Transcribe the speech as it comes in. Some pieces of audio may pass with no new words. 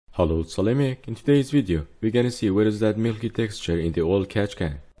Hello, it's AliMECH. In today's video, we're gonna see what is that milky texture in the oil catch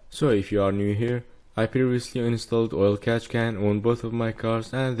can. So if you are new here, I previously installed oil catch can on both of my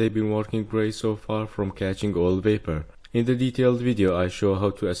cars and they've been working great so far from catching oil vapor. In the detailed video, I show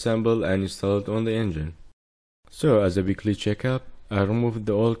how to assemble and install it on the engine. So as a weekly checkup, I removed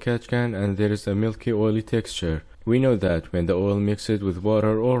the oil catch can and there is a milky oily texture. We know that when the oil mixes with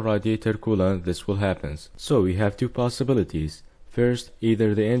water or radiator coolant, this will happen. So we have two possibilities. First,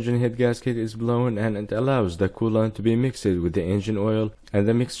 either the engine head gasket is blown and it allows the coolant to be mixed with the engine oil and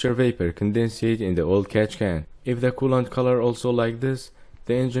the mixture vapor condensate in the oil catch can. If the coolant color also like this,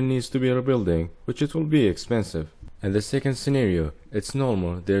 the engine needs to be rebuilding, which it will be expensive. And the second scenario, it's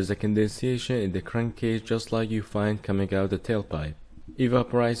normal, there's a condensation in the crankcase just like you find coming out the tailpipe.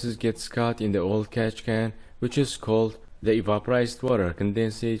 Vaporizes gets caught in the oil catch can, which is called the vaporized water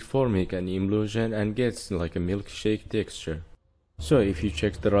condensate forming an emulsion and gets like a milkshake texture. So if you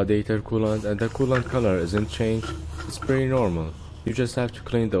check the radiator coolant and the coolant color isn't changed, it's pretty normal. You just have to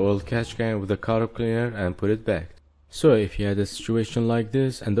clean the oil catch can with a carb cleaner and put it back. So if you had a situation like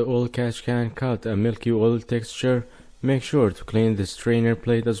this and the oil catch can caught a milky oil texture, make sure to clean the strainer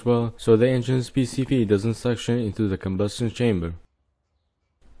plate as well so the engine's PCV doesn't suction into the combustion chamber.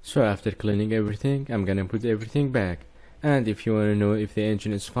 So after cleaning everything, I'm gonna put everything back. And if you wanna know if the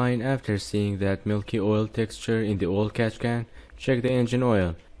engine is fine after seeing that milky oil texture in the oil catch can, check the engine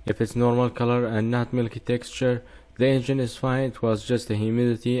oil. If it's normal color and not milky texture, the engine is fine, it was just the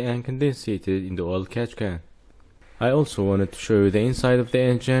humidity and condensated in the oil catch can. I also wanted to show you the inside of the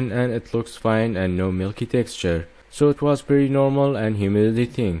engine and it looks fine and no milky texture. So it was pretty normal and humidity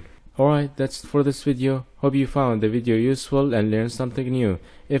thing. Alright, that's it for this video. Hope you found the video useful and learned something new.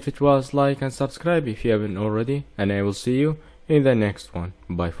 If it was, like and subscribe if you haven't already, and I will see you in the next one.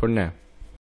 Bye for now.